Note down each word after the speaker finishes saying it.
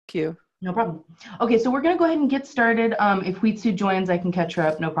Thank you. No problem. Okay, so we're going to go ahead and get started. If Huitsu joins, I can catch her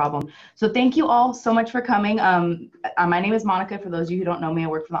up, no problem. So thank you all so much for coming. My name is Monica. For those of you who don't know me, I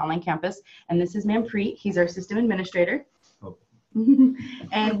work for the online campus. And this is Manpreet. He's our system administrator. Oh.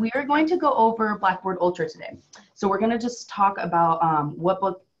 And we are going to go over Blackboard Ultra today. So we're going to just talk about what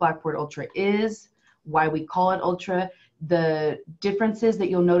Blackboard Ultra is, why we call it Ultra, the differences that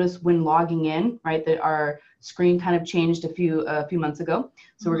you'll notice when logging in, right, that our screen kind of changed a few months ago.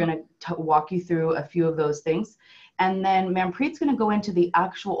 So we're going to walk you through a few of those things. And then Manpreet's going to go into the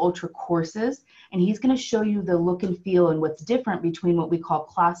actual Ultra courses, and he's going to show you the look and feel and what's different between what we call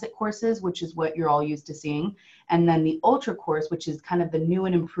classic courses, which is what you're all used to seeing, and then the Ultra course, which is kind of the new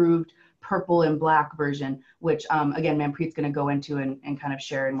and improved purple and black version, which again, Manpreet's going to go into and kind of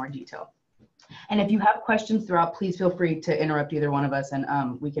share in more detail. And if you have questions throughout, please feel free to interrupt either one of us,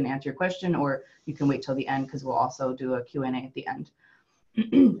 and we can answer your question, or you can wait till the end because we'll also do a Q&A at the end.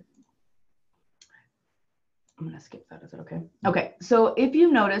 I'm going to skip that. Is that okay? Okay, so if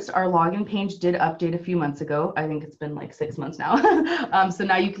you noticed, our login page did update a few months ago. I think it's been like 6 months now. So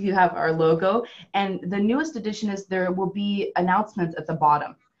now you can have our logo. And the newest addition is there will be announcements at the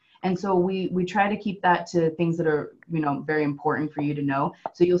bottom. And so we try to keep that to things that are, very important for you to know.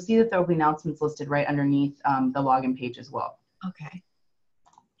 So you'll see that there will be announcements listed right underneath the login page as well. Okay.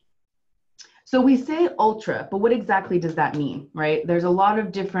 So we say Ultra, but what exactly does that mean, right? There's a lot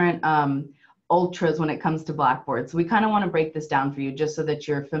of different Ultras when it comes to Blackboard. So we kind of want to break this down for you just so that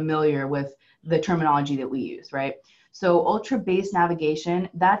you're familiar with the terminology that we use, right? So Ultra-based navigation,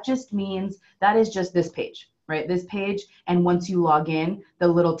 that just means that is just this page. Right, this page, and once you log in, the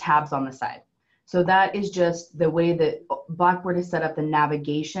little tabs on the side. So that is just the way that Blackboard has set up the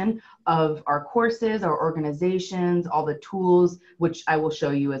navigation of our courses, our organizations, all the tools, which I will show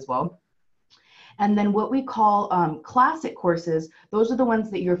you as well. And then what we call classic courses, those are the ones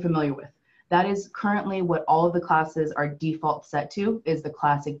that you're familiar with. That is currently what all of the classes are default set to, is the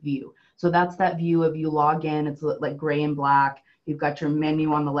classic view. So that's that view of you log in, it's like gray and black, you've got your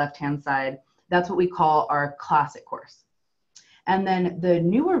menu on the left-hand side. That's what we call our classic course. And then the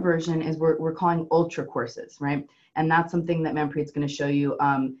newer version is we're calling Ultra courses, right? And that's something that Manpreet's going to show you.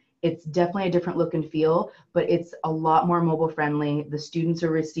 It's definitely a different look and feel, but it's a lot more mobile friendly. The students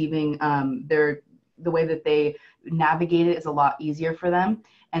are receiving the way that they navigate it is a lot easier for them.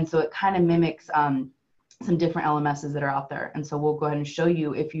 And so it kind of mimics some different LMSs that are out there. And so we'll go ahead and show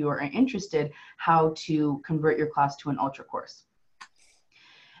you, if you are interested, how to convert your class to an Ultra course.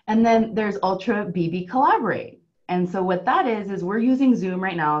 And then there's Ultra BB Collaborate. And so what that is we're using Zoom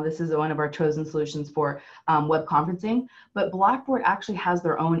right now. This is one of our chosen solutions for web conferencing, but Blackboard actually has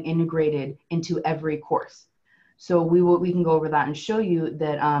their own integrated into every course. So we can go over that and show you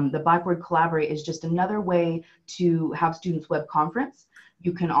that the Blackboard Collaborate is just another way to have students web conference.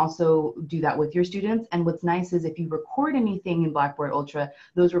 You can also do that with your students. And what's nice is if you record anything in Blackboard Ultra,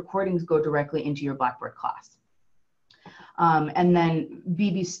 those recordings go directly into your Blackboard class. And then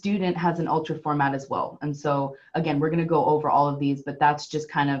BB Student has an Ultra format as well. And so again, we're going to go over all of these, but that's just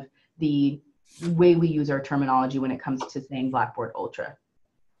kind of the way we use our terminology when it comes to saying Blackboard Ultra.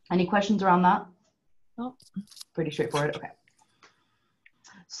 Any questions around that? No. Pretty straightforward. Okay.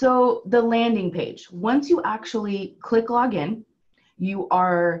 So the landing page, once you actually click login, you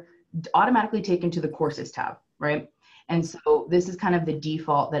are automatically taken to the courses tab, right? And so this is kind of the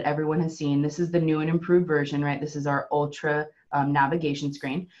default that everyone has seen. This is the new and improved version, right? This is our Ultra navigation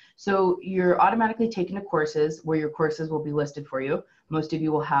screen. So you're automatically taken to courses where your courses will be listed for you. Most of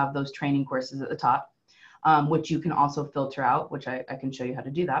you will have those training courses at the top, which you can also filter out, which I can show you how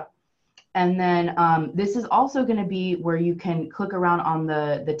to do that. And then this is also going to be where you can click around on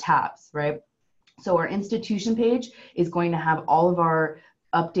the tabs, right? So our institution page is going to have all of our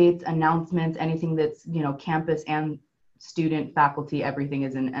updates, announcements, anything that's, campus and student, faculty, everything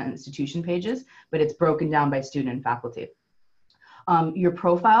is in institution pages, but it's broken down by student and faculty. Your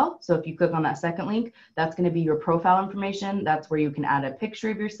profile, so if you click on that second link, that's going to be your profile information. That's where you can add a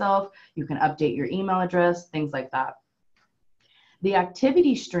picture of yourself, you can update your email address, things like that. The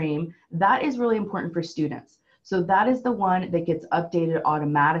activity stream, that is really important for students. So that is the one that gets updated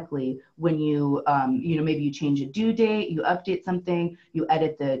automatically when you, maybe you change a due date, you update something, you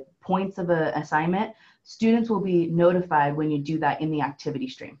edit the points of an assignment. Students will be notified when you do that in the activity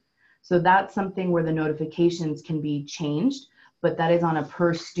stream. So that's something where the notifications can be changed, but that is on a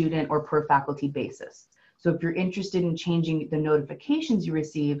per student or per faculty basis. So if you're interested in changing the notifications you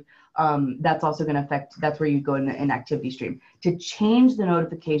receive, that's also going to affect, that's where you go in the activity stream. To change the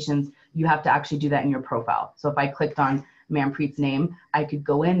notifications, you have to actually do that in your profile. So if I clicked on Manpreet's name, I could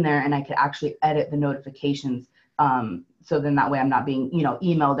go in there and I could actually edit the notifications So then that way I'm not being,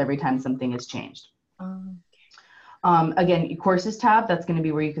 emailed every time something is changed. Again, your courses tab, that's going to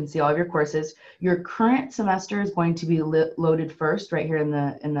be where you can see all of your courses. Your current semester is going to be loaded first right here in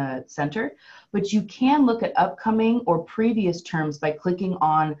the center, but you can look at upcoming or previous terms by clicking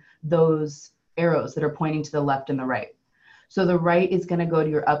on those arrows that are pointing to the left and the right. So the right is going to go to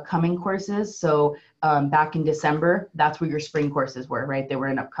your upcoming courses. So back in December, that's where your spring courses were, right? They were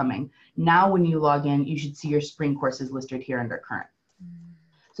in upcoming. Now when you log in, you should see your spring courses listed here under current.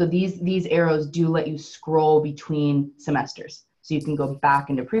 So these arrows do let you scroll between semesters. So you can go back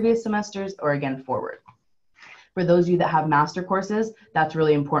into previous semesters or again forward. For those of you that have master courses, that's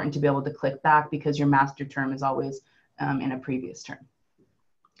really important to be able to click back because your master term is always in a previous term.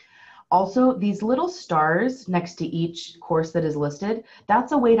 Also, these little stars next to each course that is listed,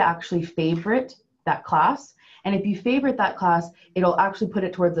 that's a way to actually favorite that class. And if you favorite that class, it'll actually put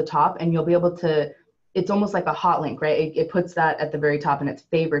it towards the top and you'll be able to, it's almost like a hot link, right? It puts that at the very top and it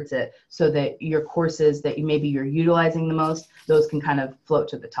favorites it so that your courses that maybe you're utilizing the most, those can kind of float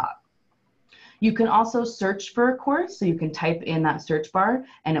to the top. You can also search for a course. So you can type in that search bar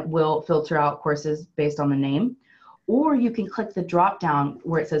and it will filter out courses based on the name. Or you can click the drop down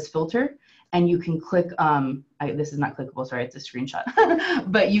where it says filter and you can click, this is not clickable, sorry, it's a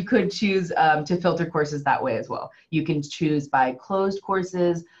screenshot, but you could choose to filter courses that way as well. You can choose by closed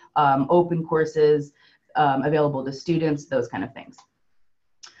courses, open courses, available to students, those kind of things.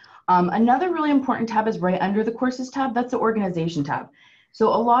 Another really important tab is right under the courses tab, that's the organization tab. So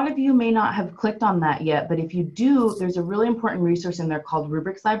a lot of you may not have clicked on that yet, but if you do, there's a really important resource in there called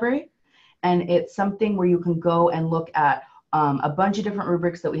Rubrics Library. And it's something where you can go and look at a bunch of different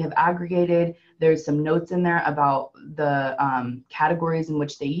rubrics that we have aggregated. There's some notes in there about the categories in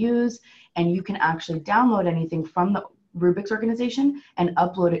which they use, and you can actually download anything from the rubrics organization and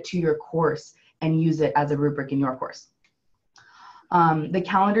upload it to your course and use it as a rubric in your course. The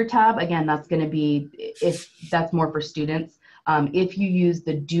calendar tab, again, that's going to be, if that's more for students. If you use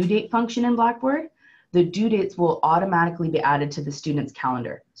the due date function in Blackboard, the due dates will automatically be added to the student's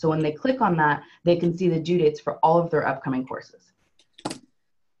calendar. So when they click on that, they can see the due dates for all of their upcoming courses.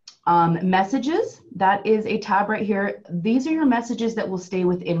 Messages, that is a tab right here. These are your messages that will stay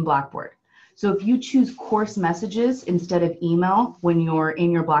within Blackboard. So if you choose course messages instead of email when you're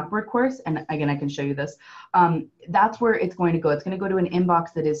in your Blackboard course, and again, I can show you this, that's where it's going to go. It's going to go to an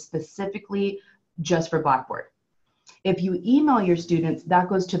inbox that is specifically just for Blackboard. If you email your students, that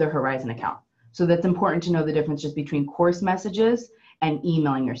goes to their Horizon account. So that's important to know the difference just between course messages and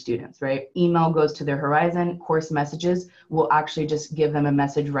emailing your students, right? Email goes to their Horizon, course messages will actually just give them a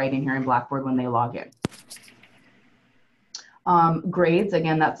message right in here in Blackboard when they log in. Grades,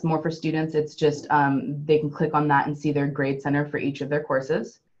 again, that's more for students. It's just, they can click on that and see their grade center for each of their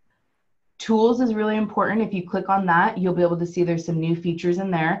courses. Tools is really important. If you click on that, you'll be able to see there's some new features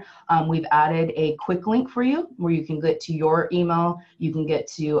in there. We've added a quick link for you where you can get to your email, you can get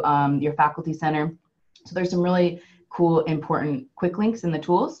to your faculty center. So there's some really cool, important quick links in the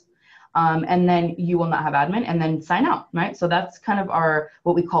tools. And then you will not have admin and then sign out, right? So that's kind of our,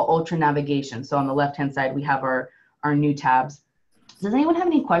 what we call ultra navigation. So on the left-hand side, we have our new tabs. Does anyone have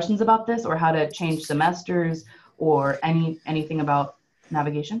any questions about this or how to change semesters or anything about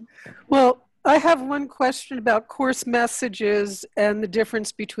navigation? Well, I have one question about course messages and the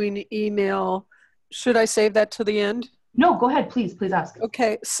difference between email. Should I save that to the end? No, go ahead, please ask.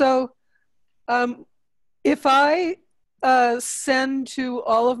 Okay, so if I send to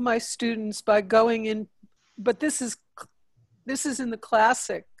all of my students by going in, but this is in the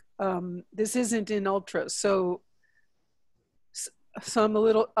classic, this isn't in ultra, so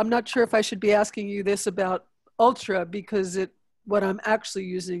I'm not sure if I should be asking you this about ultra because what I'm actually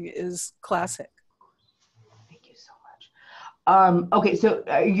using is classic. Thank you so much. Okay, so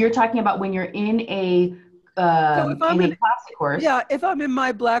you're talking about when you're in a classic course. Yeah, if I'm in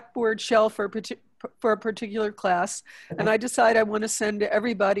my Blackboard shell for a particular class, okay, and I decide I want to send to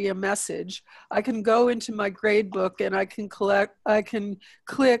everybody a message, I can go into my grade book and I can click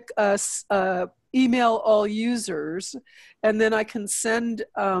email all users, and then I can send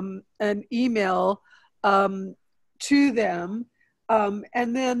an email to them.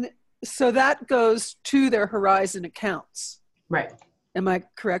 And then, so that goes to their Horizon accounts. Right. Am I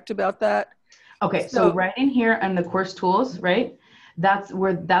correct about that? Okay, so right in here on the course tools, right? That's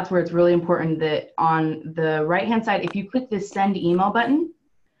where it's really important that on the right-hand side, if you click this send email button,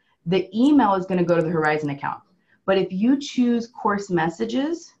 the email is going to go to the Horizon account. But if you choose course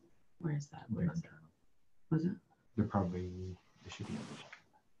messages, where is that? Where is that? Was it? They're probably, they should be.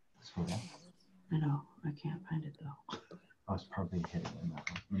 I know, I can't find it though. I was probably hidden in that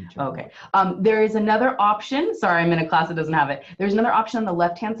one. Let me check. Okay. There is another option. Sorry, I'm in a class that doesn't have it. There's another option on the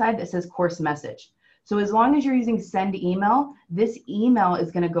left-hand side that says course message. So as long as you're using send email, this email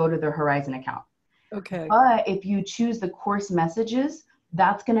is going to go to their Horizon account. Okay. But if you choose the course messages,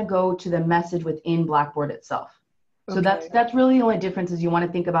 that's going to go to the message within Blackboard itself. So Okay. that's really the only difference is you want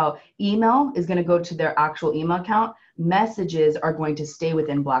to think about email is going to go to their actual email account. Messages are going to stay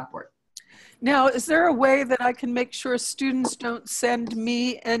within Blackboard. Now, is there a way that I can make sure students don't send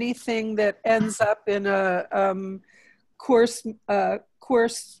me anything that ends up in a course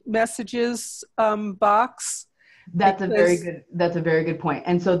messages box? That's a very good point.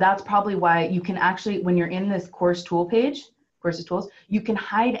 And so that's probably why you can actually, when you're in this course tool page, courses tools, you can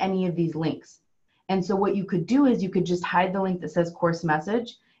hide any of these links. And so what you could do is you could just hide the link that says course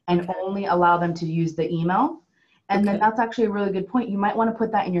message and only allow them to use the email. And then that's actually a really good point. You might want to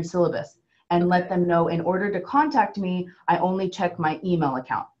put that in your syllabus and let them know, in order to contact me, I only check my email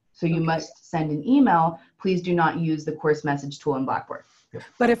account. So you must send an email. Please do not use the course message tool in Blackboard.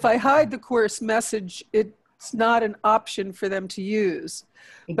 But if I hide the course message, it's not an option for them to use.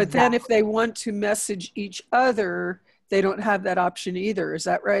 Exactly. But then if they want to message each other, they don't have that option either. Is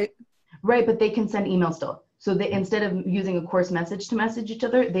that right? Right, but they can send email still. So they, instead of using a course message to message each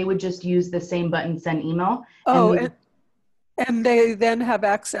other, they would just use the same button, send email. And they then have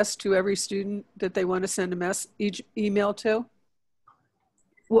access to every student that they want to send each email to?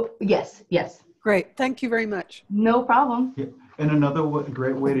 Well, yes. Great, thank you very much. No problem. Yeah. And another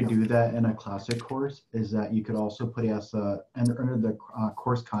great way to do that in a classic course is that you could also put it as under the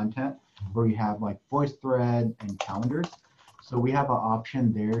course content where you have like voice thread and calendars. So we have an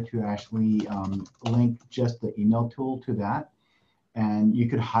option there to actually link just the email tool to that. And you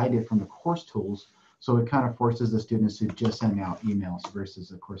could hide it from the course tools. So it kind of forces the students to just send out emails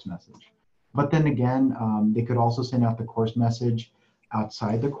versus a course message. But then again, they could also send out the course message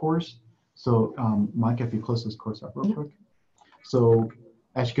outside the course. So Mike, if you close this course up real quick. So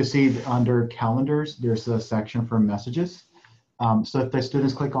as you can see under calendars, there's a section for messages. So if the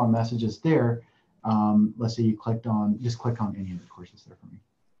students click on messages there, let's say you just click on any of the courses there for me.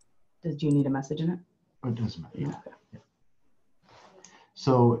 Do you need a message in it? Oh, it doesn't matter. Yeah.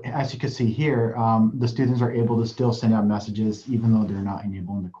 So as you can see here, the students are able to still send out messages even though they're not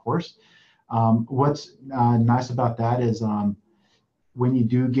enabling the course. What's nice about that is when you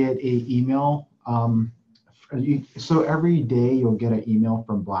do get an email, so every day you'll get an email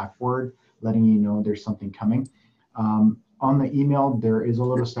from Blackboard letting you know there's something coming. On the email, there is a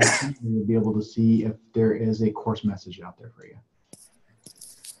little section where you'll be able to see if there is a course message out there for you.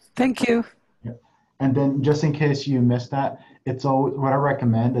 Thank you. Yeah. And then just in case you missed that, it's always, what I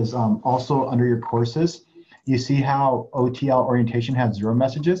recommend is also under your courses, you see how OTL orientation has 0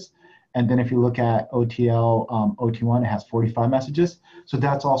 messages. And then if you look at OTL OT1, it has 45 messages. So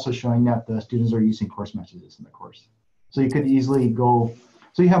that's also showing that the students are using course messages in the course. So you could easily go,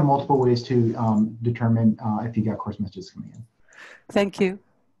 so you have multiple ways to determine if you got course messages coming in. Thank you.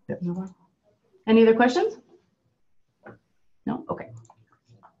 Yep. Any other questions? No? Okay.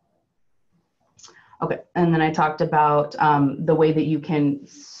 Okay, and then I talked about the way that you can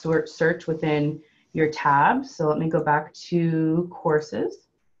search within your tabs. So let me go back to courses.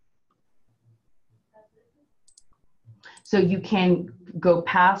 So you can go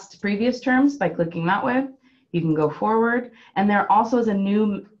past previous terms by clicking that way. You can go forward. And there also is a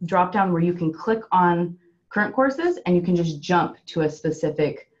new drop-down where you can click on current courses and you can just jump to a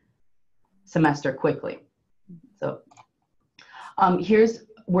specific semester quickly. So here's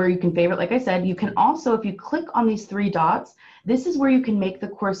where you can favorite. Like I said, you can also, if you click on these 3 dots, this is where you can make the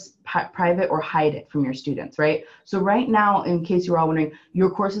course private or hide it from your students, right? So right now, in case you were all wondering, your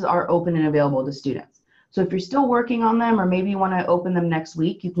courses are open and available to students. So if you're still working on them, or maybe you want to open them next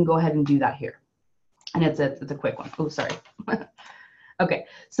week, you can go ahead and do that here. And it's a quick one. Oh, sorry. Okay,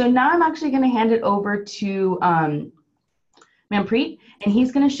 so now I'm actually going to hand it over to Manpreet, and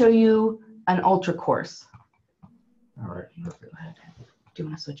he's going to show you an ultra course. All right, perfect. Do you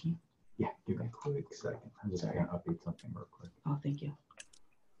want to switch me? Yeah, give me a quick second. I'm just going to update something real quick. Oh, thank you.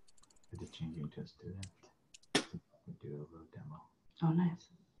 I did change it to a student. Do a little demo. Oh,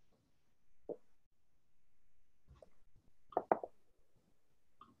 nice.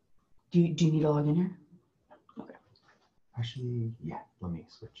 Do you need to log in here? Okay. Actually, yeah, let me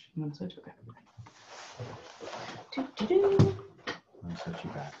switch. You want to switch? Okay. Let me switch you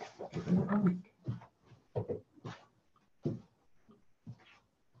back. Give it a week.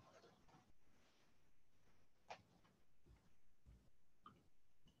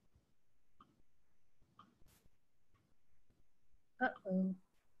 Uh-oh.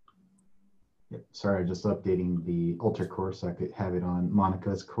 Yep. Sorry, just updating the Ultra course so I could have it on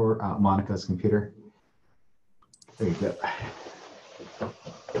Monica's Monica's computer. There you go.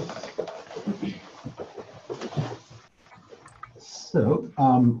 So,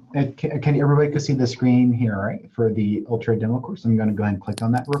 can everybody see the screen here, right, for the Ultra demo course? I'm going to go ahead and click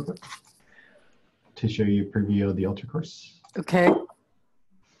on that real quick to show you a preview of the Ultra course. Okay.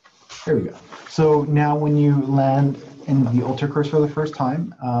 There we go. So now when you land in the Ultra course for the first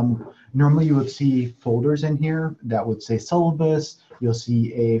time, normally you would see folders in here that would say syllabus. You'll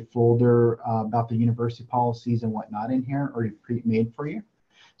see a folder about the university policies and whatnot in here already pre-made for you.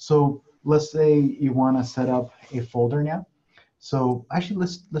 So let's say you want to set up a folder now. So actually,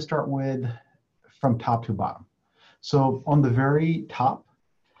 let's start with from top to bottom. So on the very top,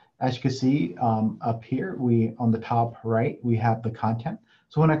 as you can see up here, on the top right, we have the content.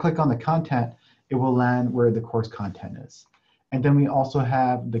 So when I click on the content, it will land where the course content is. And then we also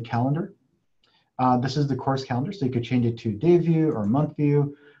have the calendar. This is the course calendar, so you could change it to day view or month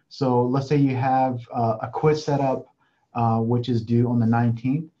view. So let's say you have a quiz set up, which is due on the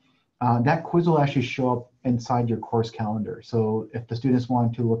 19th. That quiz will actually show up inside your course calendar. So if the students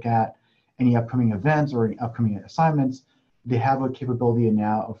want to look at any upcoming events or any upcoming assignments, they have a capability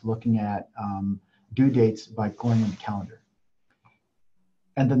now of looking at due dates by going in the calendar.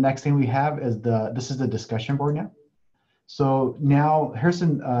 And the next thing we have is this is the discussion board now. So now here's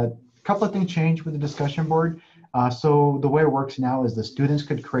a couple of things changed with the discussion board. So the way it works now is the students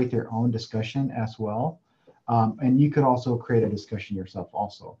could create their own discussion as well. And you could also create a discussion yourself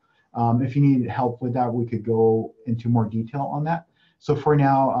also. If you need help with that, we could go into more detail on that. So for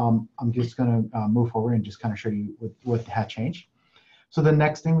now, I'm just going to move forward and just kind of show you what had changed. So the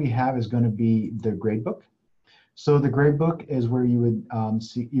next thing we have is going to be the gradebook. So the gradebook is where you would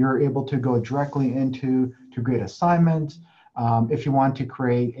see you're able to go directly into to grade assignments. If you want to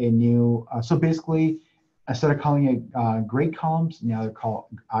create a new, so basically, instead of calling it grade columns, now they're called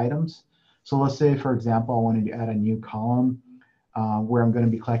items. So let's say, for example, I wanted to add a new column where I'm going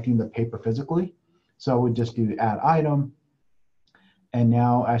to be collecting the paper physically. So I would just do add item. And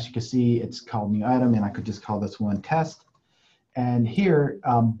now, as you can see, it's called new item, and I could just call this one test. And here,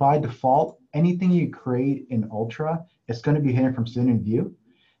 by default, anything you create in Ultra, it's going to be hidden from student view.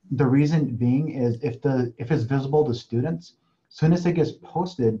 The reason being is if it's visible to students, as soon as it gets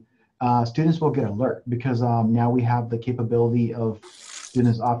posted, students will get alert because now we have the capability of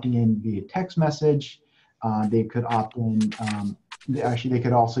students opting in via text message. They could opt in. Actually, they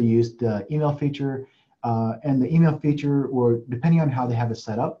could also use the email feature. And the email feature, or depending on how they have it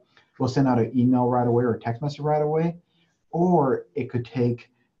set up, will send out an email right away or a text message right away, or it could take,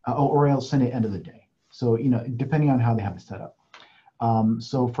 or it'll send it end of the day. So, depending on how they have it set up.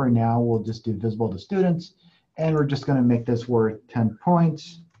 So for now, we'll just do visible to students, and we're just going to make this worth 10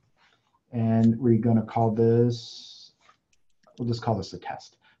 points. And we're going to call this, we'll just call this a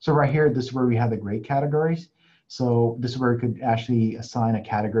test. So right here, this is where we have the grade categories. So this is where we could actually assign a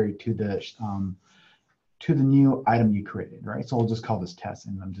category to the new item you created, right? So we'll just call this test,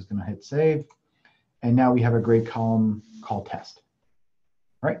 and I'm just going to hit save. And now we have a grade column called test,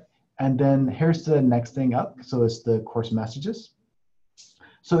 right? And then here's the next thing up. So it's the course messages.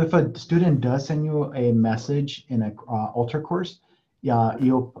 So if a student does send you a message in a Ultra course, yeah,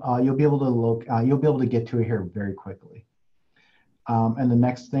 you'll be able to look. You'll be able to get to it here very quickly. And the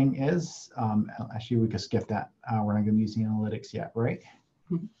next thing is, actually, we could skip that. We're not going to be using analytics yet, right?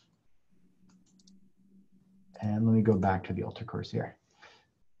 And let me go back to the Ultra course here.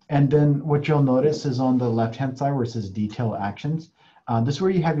 And then what you'll notice is on the left-hand side where it says detail actions, this is where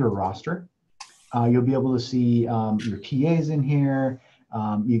you have your roster. You'll be able to see your TAs in here.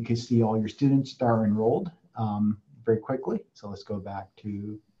 You can see all your students that are enrolled very quickly. So let's go back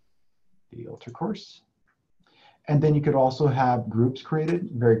to the Ultra course. And then you could also have groups created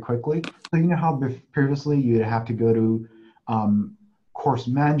very quickly. So you know how previously you'd have to go to course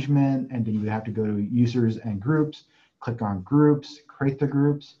management, and then you would have to go to users and groups, click on groups, create the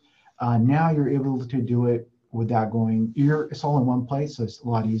groups. Now you're able to do it without going, it's all in one place, so it's a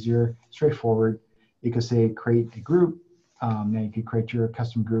lot easier, straightforward. You could say create a group. Now you could create your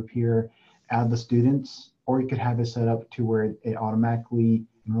custom group here, add the students, or you could have it set up to where it automatically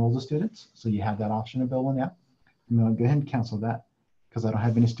enrolls the students. So you have that option available now. I'm going to go ahead and cancel that because I don't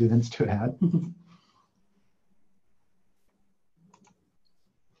have any students to add.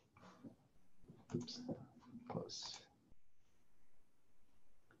 Oops, close.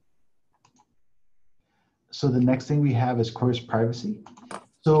 So the next thing we have is course privacy.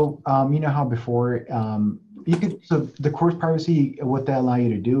 So you know how before so the course privacy, what that allows you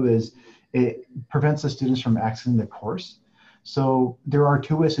to do is it prevents the students from accessing the course. So there are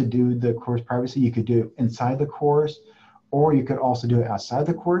two ways to do the course privacy. You could do it inside the course, or you could also do it outside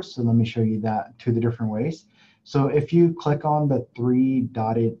the course. So let me show you that the different ways. So if you click on the three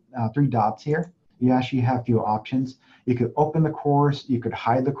dots here, you actually have a few options. You could open the course, you could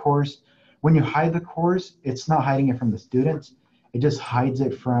hide the course. When you hide the course, it's not hiding it from the students. It just hides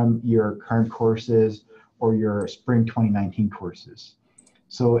it from your current courses or your spring 2019 courses.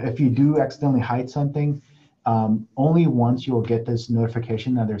 So if you do accidentally hide something, only once you will get this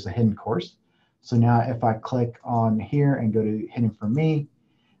notification that there's a hidden course. So now if I click on here and go to hidden for me,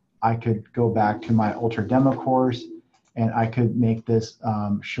 I could go back to my Ultra demo course and I could make this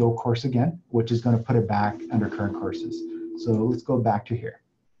show course again, which is going to put it back under current courses. So let's go back to here.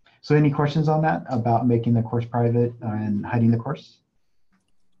 So any questions on that about making the course private and hiding the course?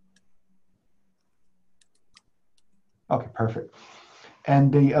 Okay, perfect.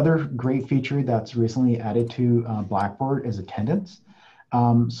 And the other great feature that's recently added to Blackboard is attendance.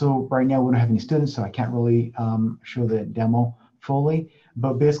 So right now we don't have any students, so I can't really show the demo fully.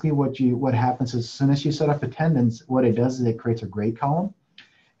 But basically what happens is as soon as you set up attendance, what it does is it creates a grade column.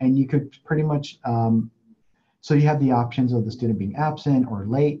 And you could pretty much, so you have the options of the student being absent or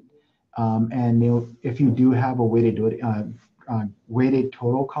late. And if you do have a weighted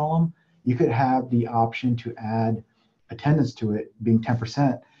total column, you could have the option to add attendance to it being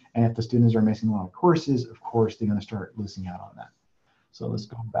 10%. And if the students are missing a lot of courses, of course, they're going to start losing out on that. So let's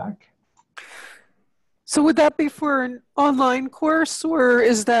go back. So would that be for an online course, or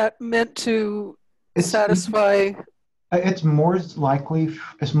is that meant to satisfy? It's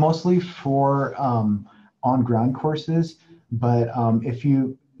mostly for on-ground courses. But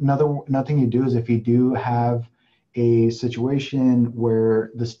another thing you do is if you do have a situation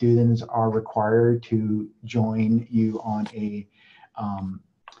where the students are required to join you on a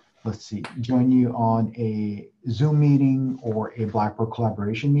Zoom meeting or a Blackboard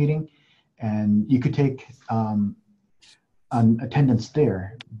collaboration meeting, and you could take an attendance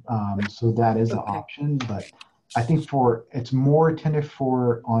there. So that is an option, but I think it's more intended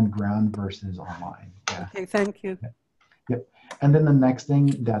for on ground versus online. Yeah. Okay, thank you. Yep. And then the next thing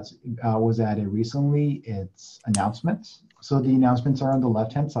that was added recently, it's announcements. So the announcements are on the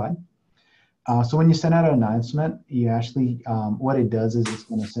left-hand side. So when you send out an announcement, you actually, what it does is it's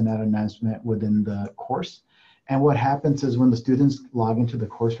going to send out an announcement within the course. And what happens is when the students log into the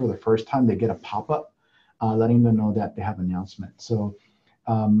course for the first time, they get a pop-up letting them know that they have an announcement. So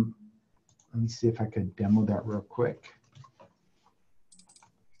let me see if I could demo that real quick.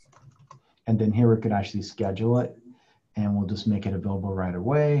 And then here we could actually schedule it. And we'll just make it available right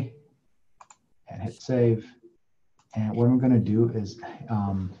away and hit save. And what I'm going to do is,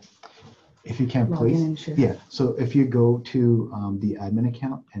 if you can, please. Yeah. So if you go to the admin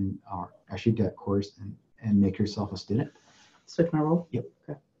account and actually that course and make yourself a student. Switch my role? Yep.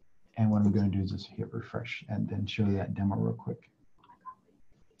 Okay. And what I'm going to do is just hit refresh and then show you that demo real quick.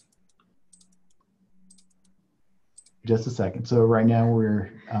 Just a second. So right now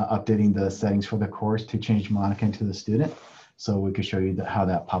we're updating the settings for the course to change Monica into the student. So we could show you how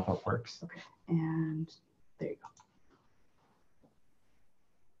that pop-up works. Okay, and there you go.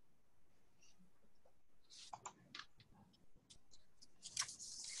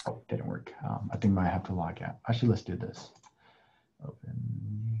 Oh, didn't work. I think I might have to log out. Actually, let's do this. Open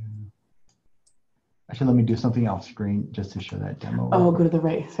new. Actually, let me do something else screen just to show that demo. Oh, go to the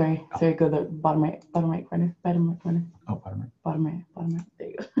right. Sorry. Oh. Sorry, go to the bottom right corner. Bottom right corner. Oh, bottom right. Bottom right. There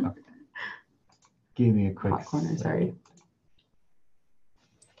you go. Okay. Give me a quick hot corner, sorry.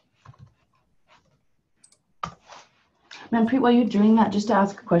 Ma'am, while you're doing that, just to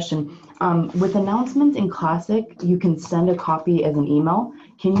ask a question. With announcements in Classic, you can send a copy as an email.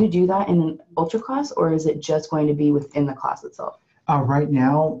 Can you do that in an Ultra class, or is it just going to be within the class itself? Right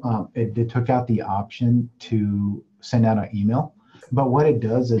now, it took out the option to send out an email. But what it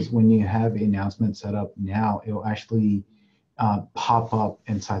does is when you have an announcement set up now, it will actually pop up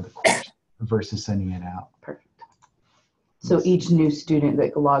inside the course versus sending it out. Perfect. So each new student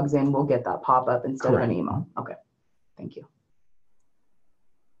that logs in will get that pop-up instead of an email. Okay. Thank you.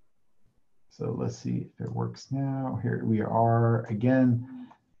 So let's see if it works now. Here we are again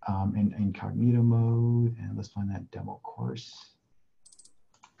in incognito mode, and let's find that demo course.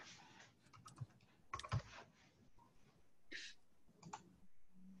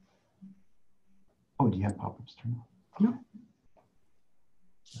 Oh, do you have pop-ups turned on? No.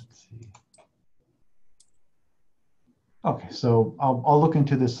 Let's see. Okay, so I'll look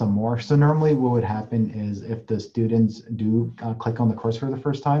into this some more. So normally what would happen is if the students do click on the course for the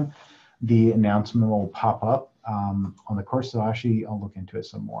first time, the announcement will pop up on the course. So actually I'll look into it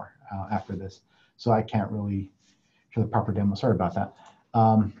some more after this. So I can't really show the proper demo. Sorry about that.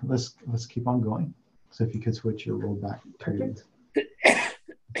 Let's keep on going. So if you could switch your role back to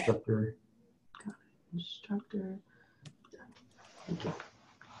instructor. Instructor. Thank you.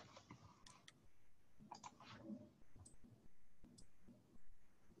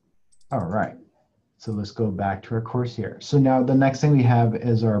 All right. So let's go back to our course here. So now the next thing we have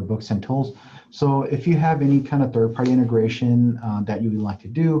is our books and tools. So if you have any kind of third-party integration that you would like to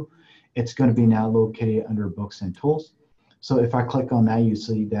do, it's going to be now located under books and tools. So if I click on that, you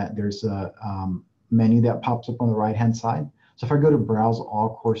see that there's a menu that pops up on the right-hand side. So if I go to browse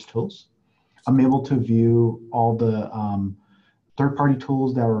all course tools, I'm able to view all the third-party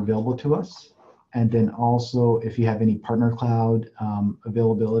tools that are available to us. And then also if you have any partner cloud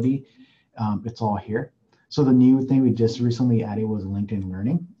availability, it's all here. So the new thing we just recently added was LinkedIn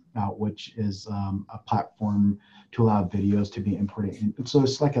Learning, which is a platform to allow videos to be imported in. So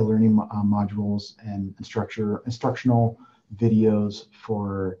it's like a learning modules and instructional videos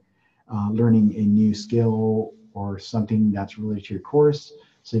for learning a new skill or something that's related to your course.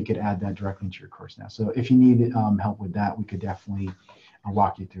 So you could add that directly into your course now. So if you need help with that, we could definitely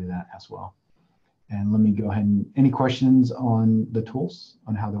walk you through that as well. And let me go ahead and, any questions on the tools,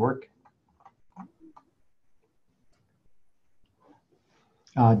 on how they work?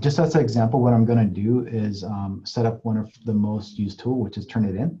 Just as an example, what I'm going to do is set up one of the most used tool, which is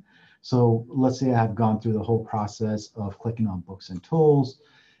Turnitin. So let's say I have gone through the whole process of clicking on books and tools.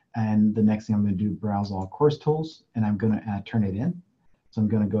 And the next thing I'm going to do, browse all course tools, and I'm going to add Turnitin. So I'm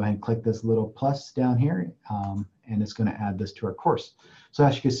going to go ahead and click this little plus down here, and it's going to add this to our course. So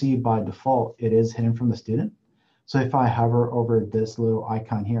as you can see, by default, it is hidden from the student. So if I hover over this little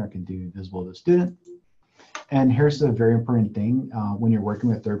icon here, I can do visible to the student. And here's a very important thing when you're working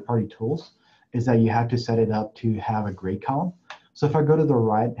with third-party tools, is that you have to set it up to have a grade column. So if I go to the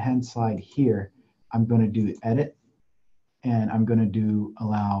right-hand side here, I'm going to do edit, and I'm going to do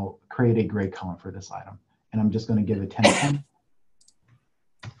create a grade column for this item. And I'm just going to give it 10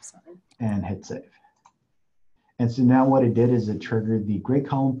 and hit save. And so now what it did is it triggered the grade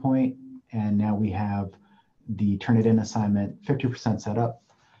column point, and now we have the Turnitin assignment 50% set up.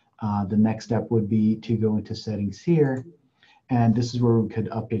 The next step would be to go into settings here, and this is where we could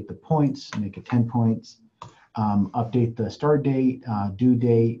update the points, make it 10 points, update the start date, due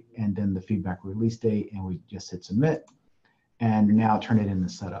date, and then the feedback release date, and we just hit submit, and now Turnitin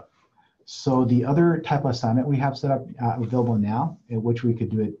is set up. So the other type of assignment we have set up available now, in which we could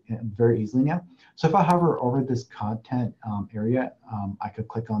do it very easily now. So if I hover over this content area, I could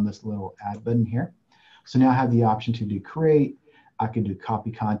click on this little add button here. So now I have the option to do create. I could do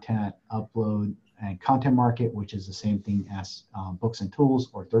copy content, upload, and content market, which is the same thing as books and tools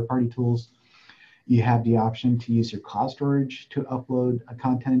or third-party tools. You have the option to use your cloud storage to upload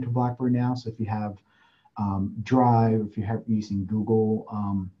content into Blackboard now. So if you have Drive, if you're using Google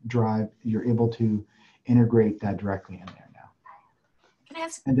Drive, you're able to integrate that directly in there now. Can I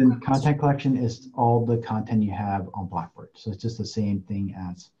ask? And then content collection is all the content you have on Blackboard. So it's just the same thing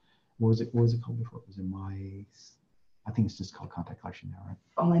as, what was it called before? Was it I think it's just called content collection now, right?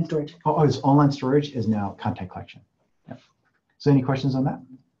 Online storage. Oh, it's online storage is now content collection. Yep. So any questions on that?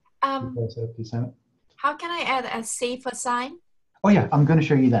 How can I add a safe assign? Oh yeah, I'm going to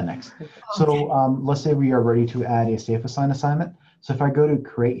show you that next. Okay. So let's say we are ready to add a safe assign assignment. So if I go to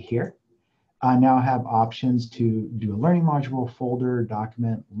create here, I now have options to do a learning module, folder,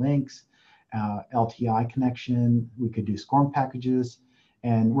 document, links, LTI connection. We could do SCORM packages.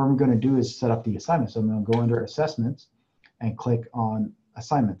 And what we're going to do is set up the assignment. So I'm going to go under assessments and click on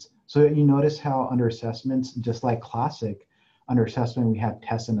assignments. So you notice how under assessments, just like classic, under assessment, we have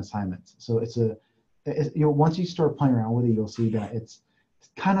tests and assignments. So once you start playing around with it, you'll see that it's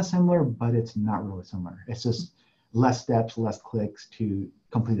kind of similar, but it's not really similar. It's just less steps, less clicks to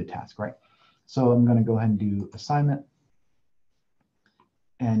complete a task, right? So I'm going to go ahead and do assignment.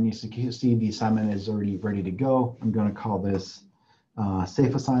 And you see the assignment is already ready to go. I'm going to call this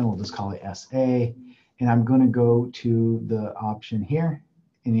safe assign. We'll just call it SA. And I'm going to go to the option here,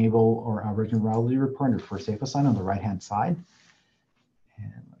 enable or originality report for safe assign on the right-hand side.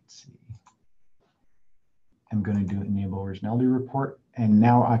 And let's see. I'm going to do enable originality report. And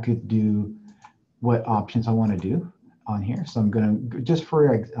now I could do what options I want to do on here. So I'm going to, just for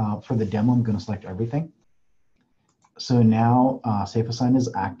the demo, I'm going to select everything. So now safe assign is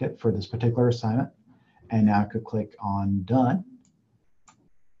active for this particular assignment. And now I could click on done.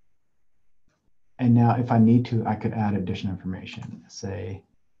 And now if I need to, I could add additional information. Say,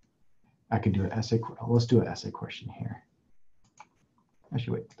 I could do an essay. Let's do an essay question here.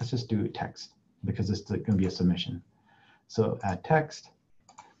 Actually, wait, let's just do text because it's going to be a submission. So add text.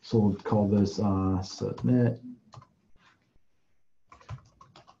 So we'll call this submit.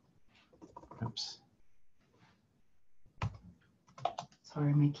 Oops.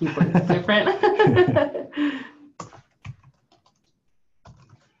 Sorry, my keyboard is different.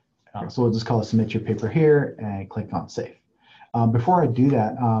 So we'll just call it submit your paper here and click on save. Before I do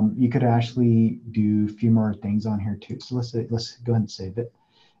that, you could actually do a few more things on here too. So let's go ahead and save it.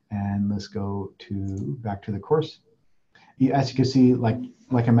 And let's go back to the course. As you can see, like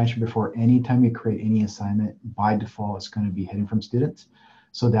I mentioned before, anytime you create any assignment, by default, it's going to be hidden from students.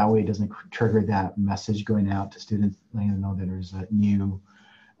 So that way it doesn't trigger that message going out to students, letting them know that there's a new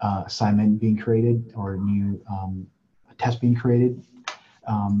assignment being created or a new test being created.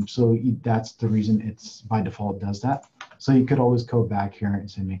 That's the reason it's by default does that. So you could always go back here and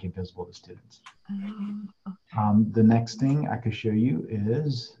say make it visible to students. The next thing I could show you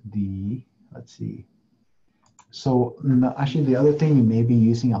is let's see. So actually the other thing you may be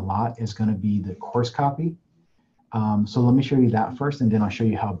using a lot is going to be the course copy. So let me show you that first, and then I'll show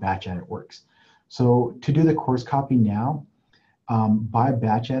you how batch edit works. So to do the course copy now, by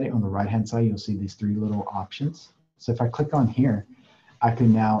batch edit on the right-hand side, you'll see these three little options. So if I click on here, I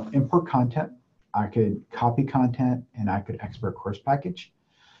can now import content, I could copy content, and I could export course package.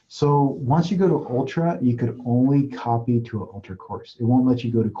 So once you go to Ultra, you could only copy to an Ultra course. It won't let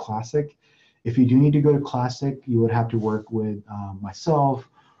you go to Classic. If you do need to go to Classic, you would have to work with myself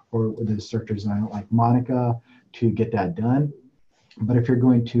or with the instructor designer like Monica to get that done. But if you're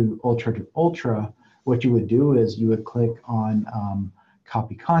going to Ultra, what you would do is you would click on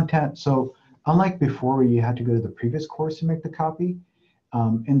copy content. So unlike before where you had to go to the previous course to make the copy,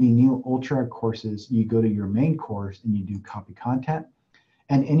 in the new Ultra courses, you go to your main course and you do copy content.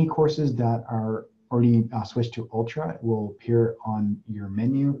 And any courses that are already switched to Ultra will appear on your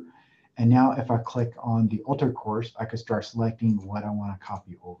menu. And now if I click on the Ultra course, I could start selecting what I want to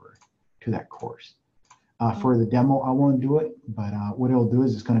copy over to that course. For the demo, I won't do it, but what it'll do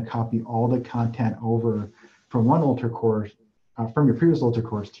is it's going to copy all the content over from one Ultra course, from your previous Ultra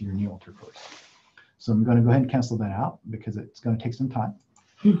course to your new Ultra course. So I'm going to go ahead and cancel that out because it's going to take some time.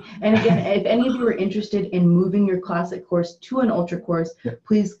 And again, if any of you are interested in moving your Classic course to an Ultra course,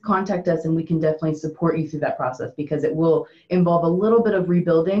 please contact us and we can definitely support you through that process because it will involve a little bit of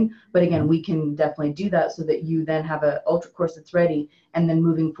rebuilding. But again, we can definitely do that so that you then have an Ultra course that's ready. And then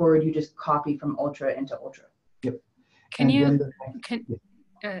moving forward, you just copy from Ultra into Ultra. Yep.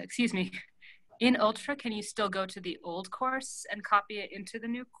 Excuse me, in Ultra, can you still go to the old course and copy it into the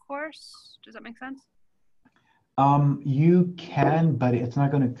new course? Does that make sense? You can, but it's not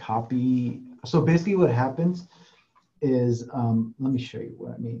going to copy. So basically what happens is, let me show you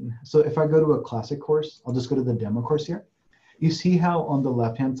what I mean. So if I go to a Classic course, I'll just go to the demo course here. You see how on the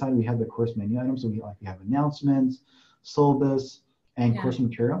left-hand side, we have the course menu items. So we have announcements, syllabus, and course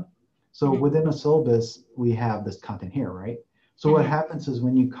material. So within a syllabus, we have this content here, right? So what happens is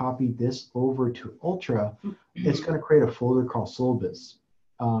when you copy this over to Ultra, it's going to create a folder called syllabus.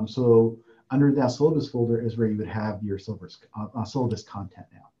 So under that syllabus folder is where you would have your syllabus content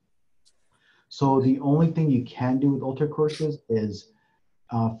now. So the only thing you can do with Ultra courses is,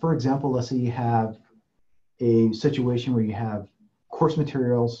 for example, let's say you have a situation where you have course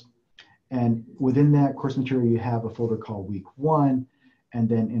materials, and within that course material, you have a folder called week 1, and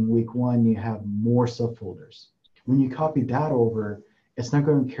then in week 1, you have more subfolders. When you copy that over, it's not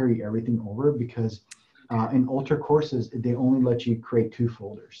going to carry everything over because in Ultra courses, they only let you create 2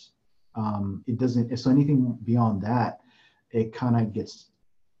 folders. It doesn't, so anything beyond that, it kind of gets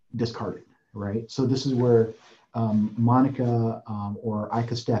discarded, right? So this is where Monica or I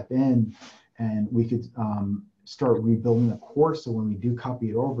could step in and we could start rebuilding the course. So when we do copy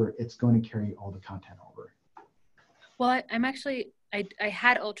it over, it's going to carry all the content over. Well, I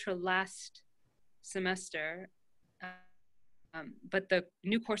had Ultra last semester, but the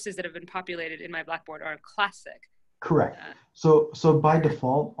new courses that have been populated in my Blackboard are Classic. Correct. So by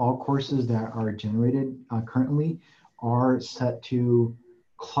default, all courses that are generated currently are set to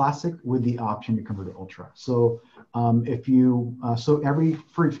Classic with the option to convert to Ultra. So if you,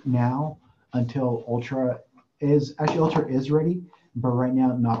 for now until Ultra is ready, but right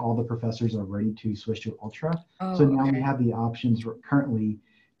now not all the professors are ready to switch to Ultra. So now we have the options currently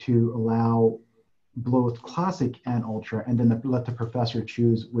to allow both Classic and Ultra, and then let the professor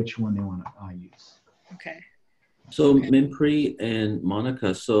choose which one they want to use. Okay. So Minpri and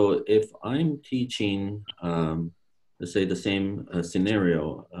Monica, so if I'm teaching, let's say the same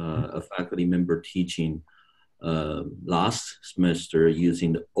scenario, a faculty member teaching last semester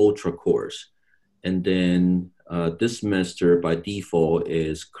using the Ultra course, and then this semester by default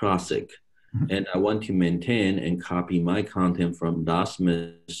is Classic, and I want to maintain and copy my content from last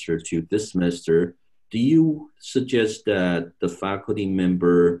semester to this semester, do you suggest that the faculty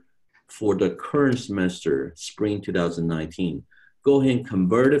member for the current semester, spring 2019, go ahead and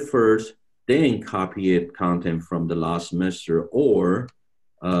convert it first, then copy it content from the last semester, or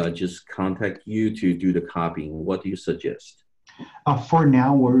just contact you to do the copying? What do you suggest? For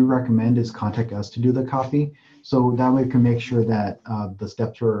now, what we recommend is contact us to do the copy. So that way we can make sure that all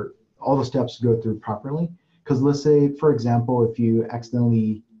the steps go through properly. Because let's say, for example, if you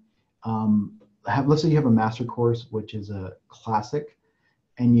accidentally let's say you have a master course, which is a classic,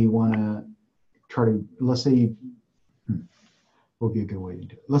 and you want to try to, let's say, would be a good way to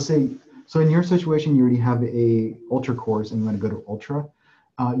do it. Let's say, so in your situation, you already have a ultra course and you want to go to ultra.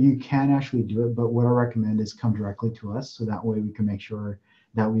 You can actually do it, but what I recommend is come directly to us. So that way we can make sure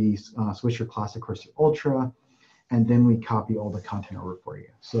that we switch your classic course to ultra, and then we copy all the content over for you.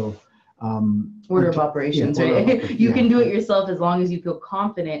 So order of operations, right? You can do it yourself as long as you feel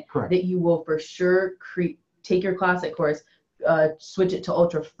confident that you will for sure take your classic course, switch it to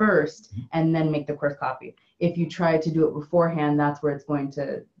ultra first, and then make the course copy. If you try to do it beforehand, that's where it's going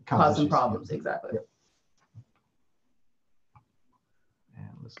to cause some problems. Exactly. Yep. And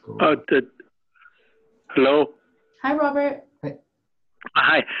let's go. Hello. Hi, Robert.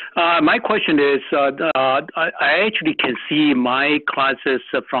 Hi. My question is, I actually can see my classes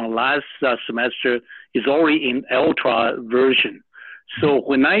from last semester is already in ultra version. So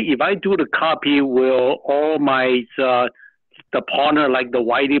if I do the copy, will all my the partner like the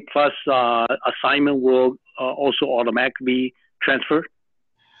YD Plus assignment will also automatically transfer?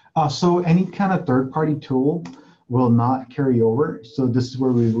 So any kind of third-party tool will not carry over. So this is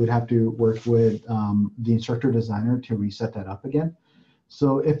where we would have to work with the instructor designer to reset that up again.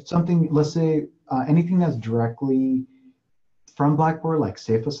 So if something, let's say anything that's directly from Blackboard, like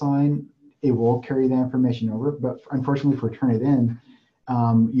SafeAssign, it will carry that information over. But unfortunately for Turnitin,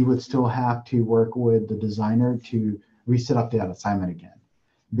 you would still have to work with the designer to reset up that assignment again.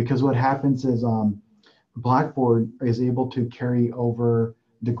 Because what happens is Blackboard is able to carry over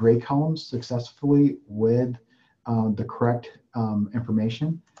the grade columns successfully with the correct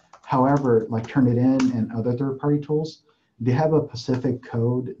information. However, like Turnitin and other third-party tools, they have a specific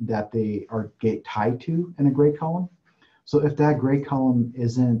code that they are tied to in a grade column. So if that grade column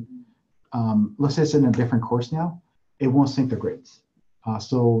isn't, let's say it's in a different course now, it won't sync the grades.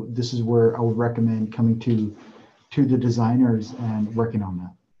 So this is where I would recommend coming to the designers and working on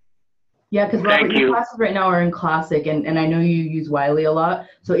that. Yeah, because Robert, your classes right now are in Classic, and I know you use Wiley a lot.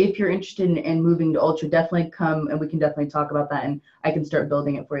 So if you're interested in moving to Ultra, definitely come and we can definitely talk about that, and I can start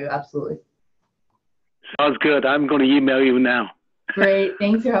building it for you. Absolutely. Sounds good. I'm going to email you now. Great.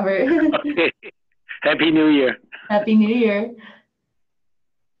 Thanks, Robert. Okay. Happy New Year. Happy New Year.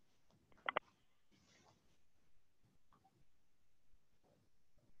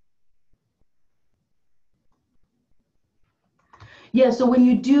 Yeah, so when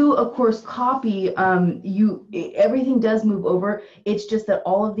you do a course copy, everything does move over. It's just that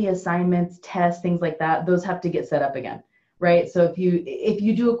all of the assignments, tests, things like that, those have to get set up again, right? So if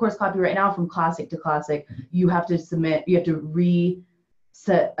you do a course copy right now from Classic to Classic, you have to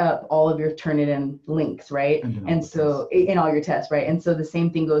reset up all of your Turnitin links, right? And so in all your tests, right? And so the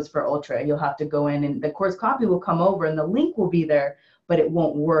same thing goes for Ultra. You'll have to go in and the course copy will come over and the link will be there, but it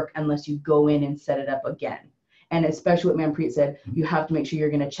won't work unless you go in and set it up again. And especially what Manpreet said, you have to make sure you're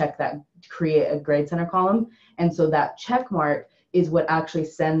going to check that, create a grade center column. And so that check mark is what actually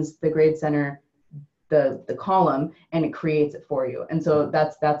sends the grade center the column, and it creates it for you. And so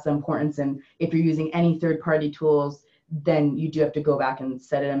that's the importance. And if you're using any third-party tools, then you do have to go back and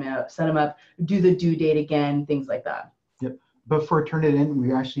set them up, do the due date again, things like that. Yep. But for Turnitin,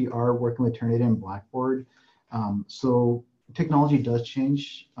 we actually are working with Turnitin and Blackboard. So technology does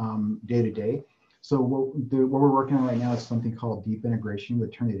change day to day. So what we're working on right now is something called deep integration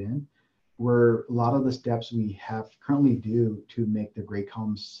with Turnitin, where a lot of the steps we have currently do to make the grade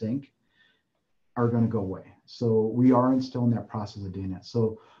columns sync are going to go away. So we are still in that process of doing that.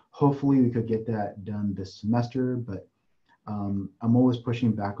 So hopefully we could get that done this semester, but I'm always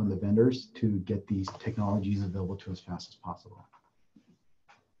pushing back on the vendors to get these technologies available to us as fast as possible.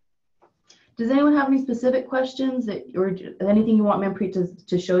 Does anyone have any specific questions or anything you want Manpreet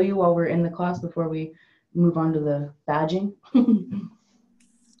to show you while we're in the class before we move on to the badging?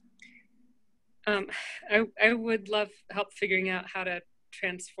 I would love help figuring out how to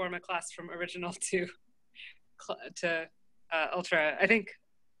transform a class from original to Ultra. I think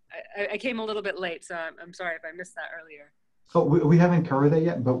I came a little bit late, so I'm sorry if I missed that earlier. Oh, we haven't covered that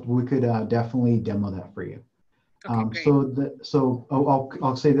yet, but we could definitely demo that for you. Okay,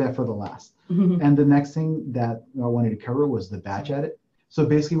 I'll save that for the last. And the next thing that I wanted to cover was the batch edit. So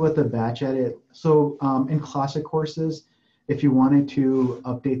basically what the batch edit, in classic courses, if you wanted to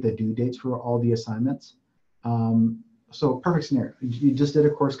update the due dates for all the assignments, so perfect scenario, you just did a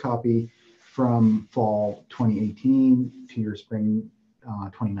course copy from fall 2018 to your spring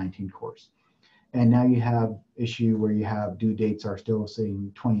 2019 course. And now you have issue where you have due dates are still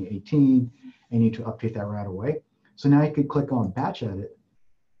saying 2018 and you need to update that right away. So now you could click on batch edit,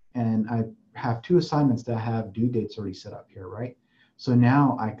 and I have 2 assignments that have due dates already set up here, right? So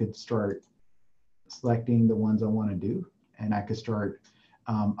now I could start selecting the ones I want to do, and I could start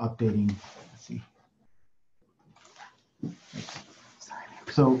updating. Let's see.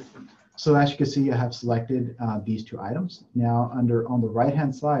 So as you can see, I have selected these 2 items. Now on the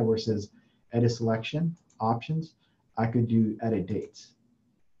right-hand side where it says edit selection options, I could do edit dates.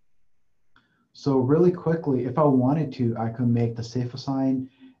 So really quickly, if I wanted to, I could make the safe assign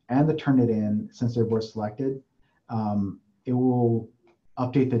and the turn it in, since they're both selected. It will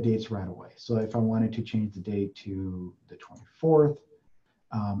update the dates right away. So if I wanted to change the date to the 24th,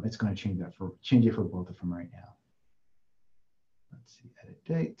 it's going to change it for both of them right now. Let's see, edit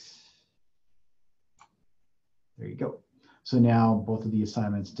dates. There you go. So now both of the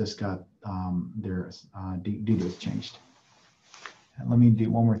assignments just got their due dates changed. And let me do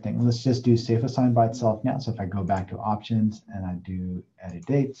one more thing. Let's just do safe assign by itself now. So if I go back to options and I do edit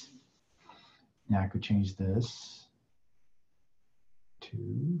dates, now I could change this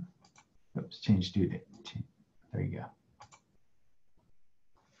to, oops, change due date. There you go.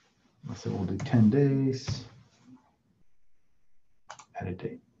 Let's say we'll do 10 days, edit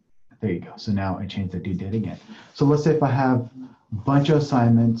date. There you go. So now I changed the due date again. So let's say if I have a bunch of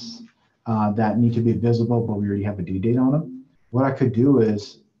assignments that need to be visible, but we already have a due date on them, what I could do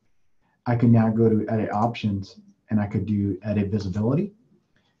is I can now go to edit options and I could do edit visibility.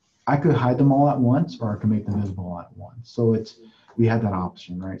 I could hide them all at once, or I can make them visible all at once. So we have that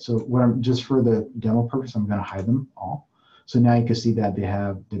option, right? So just for the demo purpose, I'm going to hide them all. So now you can see that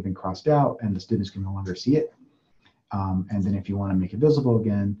they've been crossed out and the students can no longer see it. And then if you want to make it visible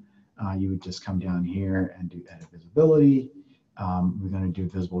again, you would just come down here and do edit visibility. We're going to do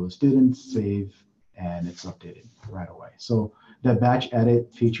visible to students, save, and it's updated right away. So the batch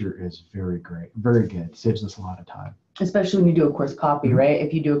edit feature is very great, very good. Saves us a lot of time. Especially when you do a course copy, right?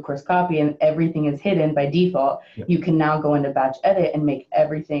 If you do a course copy and everything is hidden by default, you can now go into batch edit and make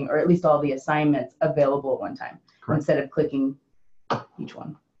everything, or at least all the assignments, available at one time. Correct. Instead of clicking each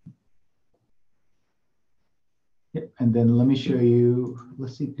one. Yep, and then let me show you,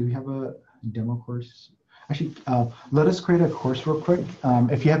 let's see, do we have a demo course? Actually, let us create a course real quick.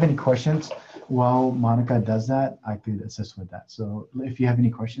 If you have any questions while Monica does that, I could assist with that. So if you have any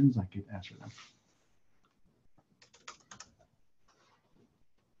questions, I could answer them.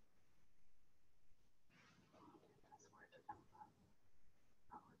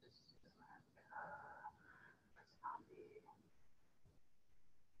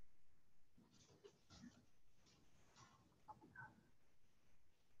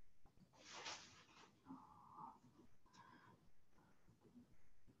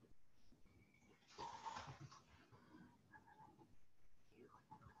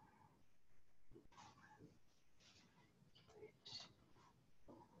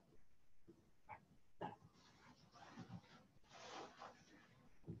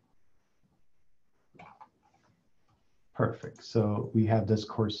 Perfect. So we have this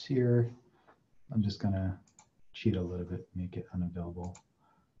course here. I'm just going to cheat a little bit, make it unavailable.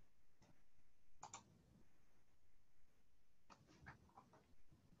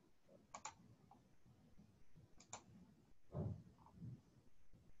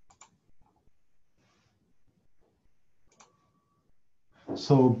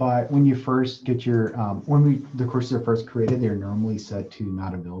 So when you first get your, the courses are first created, they're normally set to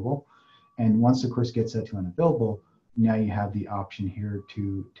not available. And once the course gets set to unavailable, now you have the option here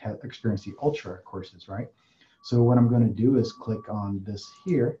to experience the Ultra courses, right? So what I'm going to do is click on this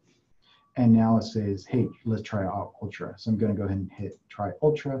here, and now it says, hey, let's try out Ultra. So I'm going to go ahead and hit try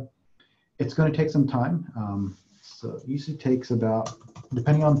Ultra. It's going to take some time. So it usually takes about,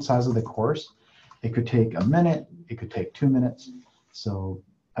 depending on the size of the course, it could take a minute, it could take 2 minutes. So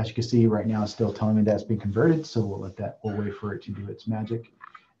as you can see right now, it's still telling me that it's being converted. So we'll wait for it to do its magic.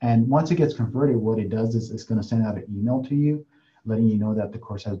 And once it gets converted, what it does is it's going to send out an email to you, letting you know that the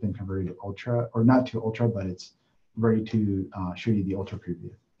course has been converted to Ultra, or not to Ultra, but it's ready to show you the Ultra preview.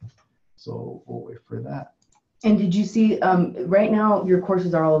 So we'll wait for that. And did you see, right now your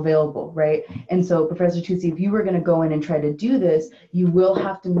courses are all available, right? And so Professor Tutsi, if you were going to go in and try to do this, you will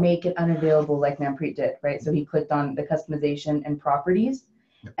have to make it unavailable like Manpreet did, right? So he clicked on the customization and properties,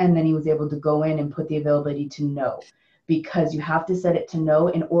 and then he was able to go in and put the availability to no, because you have to set it to no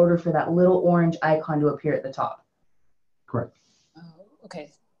in order for that little orange icon to appear at the top. Correct. Oh, okay.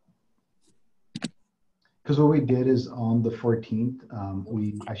 Because what we did is on the 14th,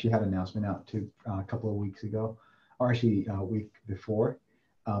 we actually had an announcement out to a couple of weeks ago, or actually a week before,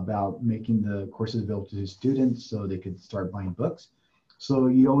 about making the courses available to students so they could start buying books. So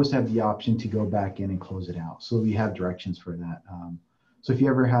you always have the option to go back in and close it out. So we have directions for that. So if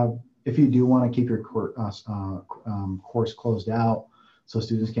you do want to keep your course closed out so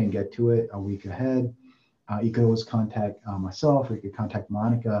students can get to it a week ahead, you could always contact myself, or you could contact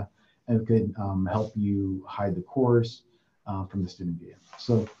Monica, and we could help you hide the course from the student view.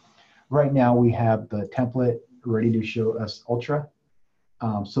 So right now we have the template ready to show us Ultra.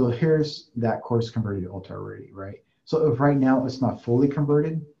 So here's that course converted to Ultra already, right? So if right now it's not fully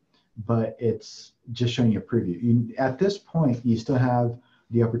converted, but it's just showing you a preview. At this point, you still have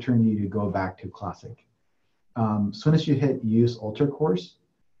the opportunity to go back to Classic. As soon as you hit Use Ultra course,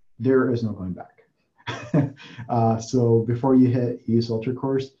 there is no going back. So before you hit Use Ultra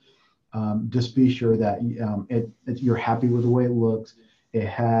course, just be sure that you're happy with the way it looks. It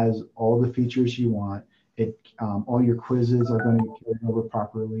has all the features you want. All your quizzes are going to get carried over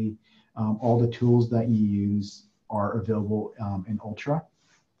properly. All the tools that you use are available in Ultra.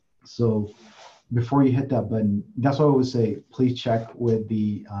 So before you hit that button, that's what I would say, please check with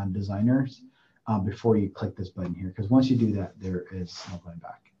the designers before you click this button here, because once you do that, there is no going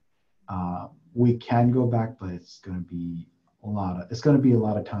back. We can go back, but it's going to be a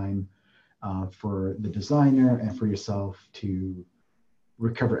lot of time for the designer and for yourself to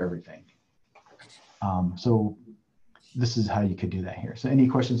recover everything. So this is how you could do that here. So any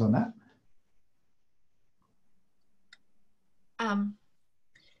questions on that?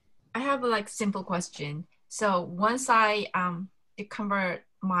 I have a simple question. So once I convert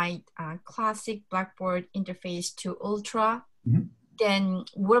my classic Blackboard interface to Ultra, then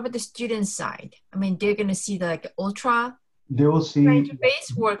what about the student side? I mean, they're going to see the Ultra they will see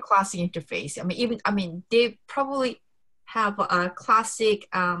interface or classic interface. They probably have a classic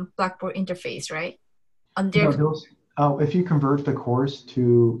Blackboard interface, right? On their if you convert the course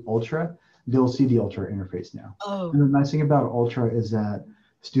to Ultra, they'll see the Ultra interface now. Oh. And the nice thing about Ultra is that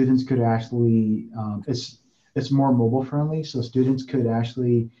students could actually, it's more mobile friendly, so students could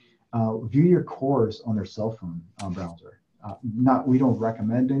actually view your course on their cell phone browser. We don't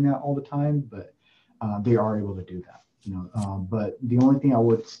recommend doing that all the time, but they are able to do that. But the only thing I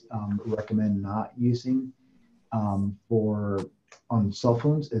would recommend not using on cell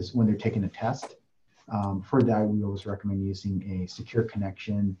phones is when they're taking a test. For that, we always recommend using a secure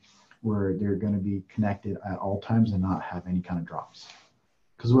connection where they're going to be connected at all times and not have any kind of drops.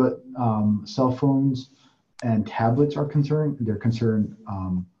 Because what cell phones and tablets are concerned, they're concerned,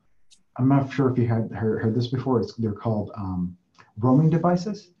 I'm not sure if you had heard this before, they're called roaming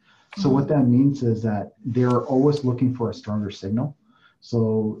devices. So what that means is that they're always looking for a stronger signal.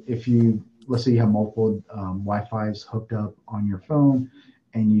 So if let's say you have multiple Wi-Fis hooked up on your phone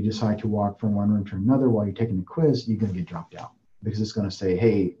and you decide to walk from one room to another while you're taking the quiz, you're going to get dropped out because it's going to say,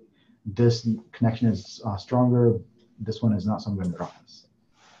 hey, this connection is stronger, this one is not, so I'm going to drop this.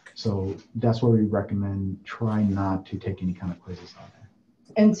 So that's why we recommend try not to take any kind of quizzes on there.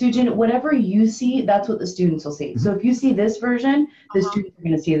 And Sujin, whatever you see, that's what the students will see. So if you see this version, the students are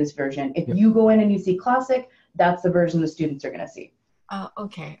going to see this version. If you go in and you see Classic, that's the version the students are going to see.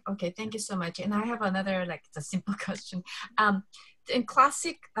 Okay. Thank you so much. And I have another a simple question. In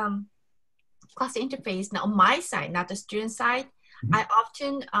Classic interface, now on my side, not the student side, I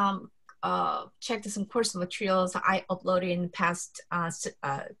often check some course materials I uploaded in the past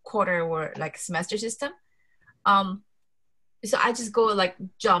quarter or semester system. So I just go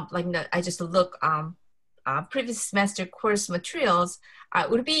jump, I just look previous semester course materials.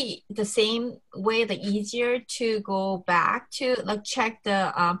 Would it be the same way, easier to go back to check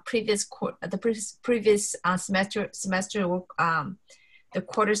the previous semester work, the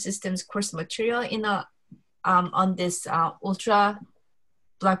quarter systems course material in on this Ultra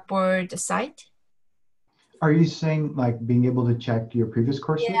Blackboard site? Are you saying being able to check your previous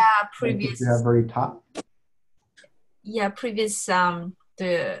courses? Yeah, previous. You have already taught? Yeah, previous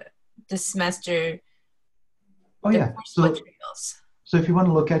the semester. Oh yeah. So if you want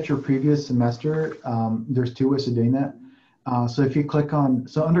to look at your previous semester, there's two ways of doing that. So if you click on,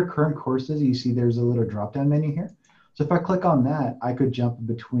 under current courses, you see there's a little drop-down menu here. So if I click on that, I could jump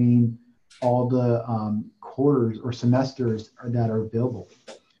between all the quarters or semesters that are available.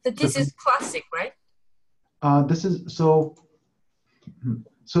 So this is Classic, right? This is so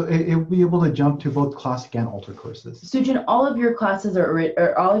it will be able to jump to both Classic and Ultra courses. Sujin, all of your classes or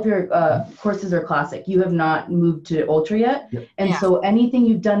all of your courses are Classic. You have not moved to Ultra yet. Yep. And so anything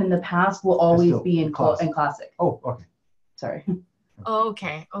you've done in the past will always be in Classic. Oh, okay. Sorry. Oh,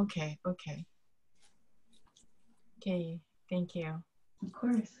 okay. Thank you. Of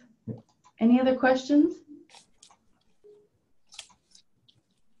course. Any other questions?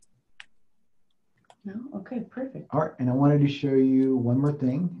 No? Okay, perfect. All right, and I wanted to show you one more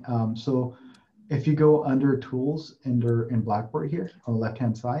thing. So if you go under tools in Blackboard here on the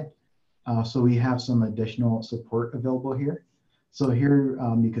left-hand side, so we have some additional support available here. So here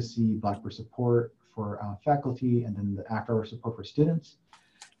you can see Blackboard support for faculty, and then the after-hour support for students.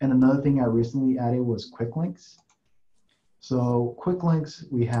 And another thing I recently added was quick links. So quick links,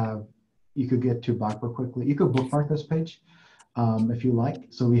 you could get to Blackboard quickly. You could bookmark this page if you like.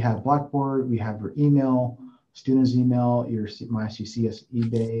 So we have Blackboard, we have your email, student's email, your MyCCS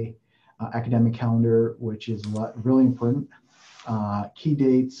eBay, academic calendar, which is really important, key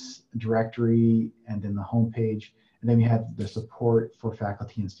dates, directory, and then the home page. And then we have the support for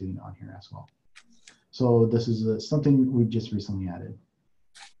faculty and student on here as well. So this is something we just recently added.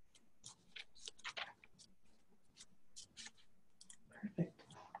 Perfect.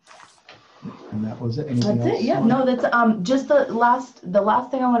 And that was it. Anything That's else? it. Yeah. No, that's just the last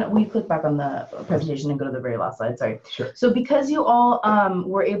thing I want to. We click back on the presentation and go to the very last slide. Sorry. Sure. So because you all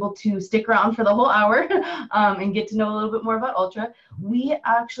were able to stick around for the whole hour and get to know a little bit more about Ultra, we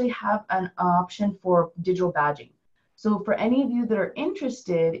actually have an option for digital badging. So for any of you that are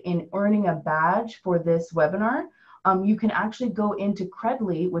interested in earning a badge for this webinar, you can actually go into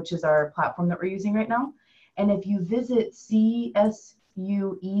Credly, which is our platform that we're using right now. And if you visit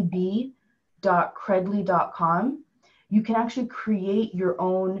csueb.credly.com, you can actually create your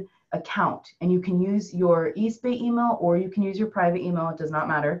own account, and you can use your eSpay email or you can use your private email. It does not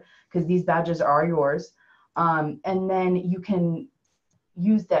matter because these badges are yours. And then you can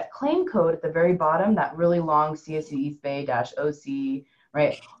use that claim code at the very bottom, that really long CSU eSpay-OC,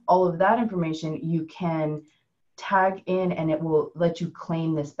 right? All of that information you can tag in and it will let you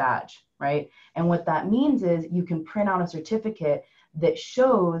claim this badge, right? And what that means is you can print out a certificate that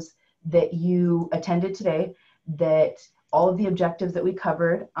shows that you attended today, that all of the objectives that we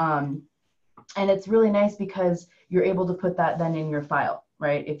covered, and it's really nice because you're able to put that then in your file,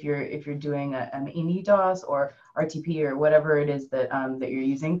 right? If you're doing an EDOS or RTP or whatever it is that that you're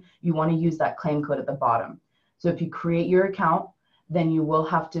using, you want to use that claim code at the bottom. So if you create your account, then you will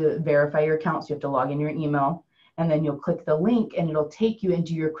have to verify your account. So you have to log in your email, and then you'll click the link and it'll take you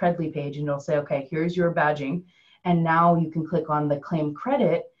into your Credly page and it'll say, okay, here's your badging. And now you can click on the claim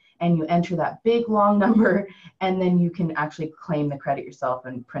credit and you enter that big long number, and then you can actually claim the credit yourself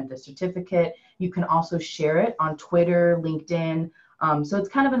and print the certificate. You can also share it on Twitter, LinkedIn. So it's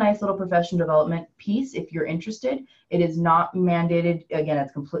kind of a nice little professional development piece if you're interested. It is not mandated. Again,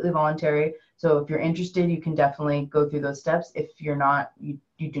 it's completely voluntary. So if you're interested, you can definitely go through those steps. If you're not, you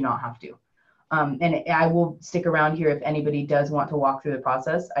do not have to. And I will stick around here if anybody does want to walk through the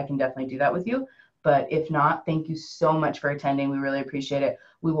process. I can definitely do that with you. But if not, thank you so much for attending. We really appreciate it.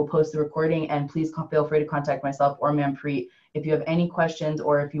 We will post the recording, and please feel free to contact myself or Manpreet if you have any questions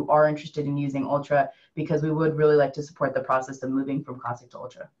or if you are interested in using Ultra, because we would really like to support the process of moving from Classic to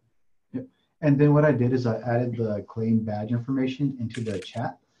Ultra. Yep. And then what I did is I added the claim badge information into the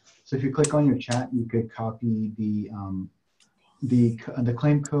chat. So if you click on your chat, you could copy the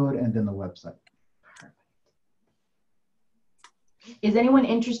claim code and then the website. Is anyone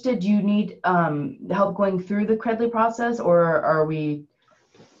interested? Do you need help going through the Credly process, or are we?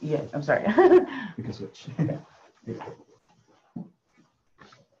 Yeah, I'm sorry. You can switch.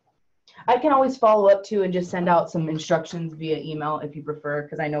 I can always follow up too and just send out some instructions via email if you prefer,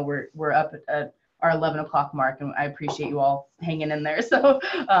 because I know we're up at our 11 o'clock mark, and I appreciate you all hanging in there. So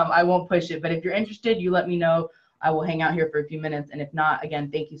I won't push it, but if you're interested, you let me know. I will hang out here for a few minutes, and if not, again,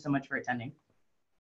 thank you so much for attending.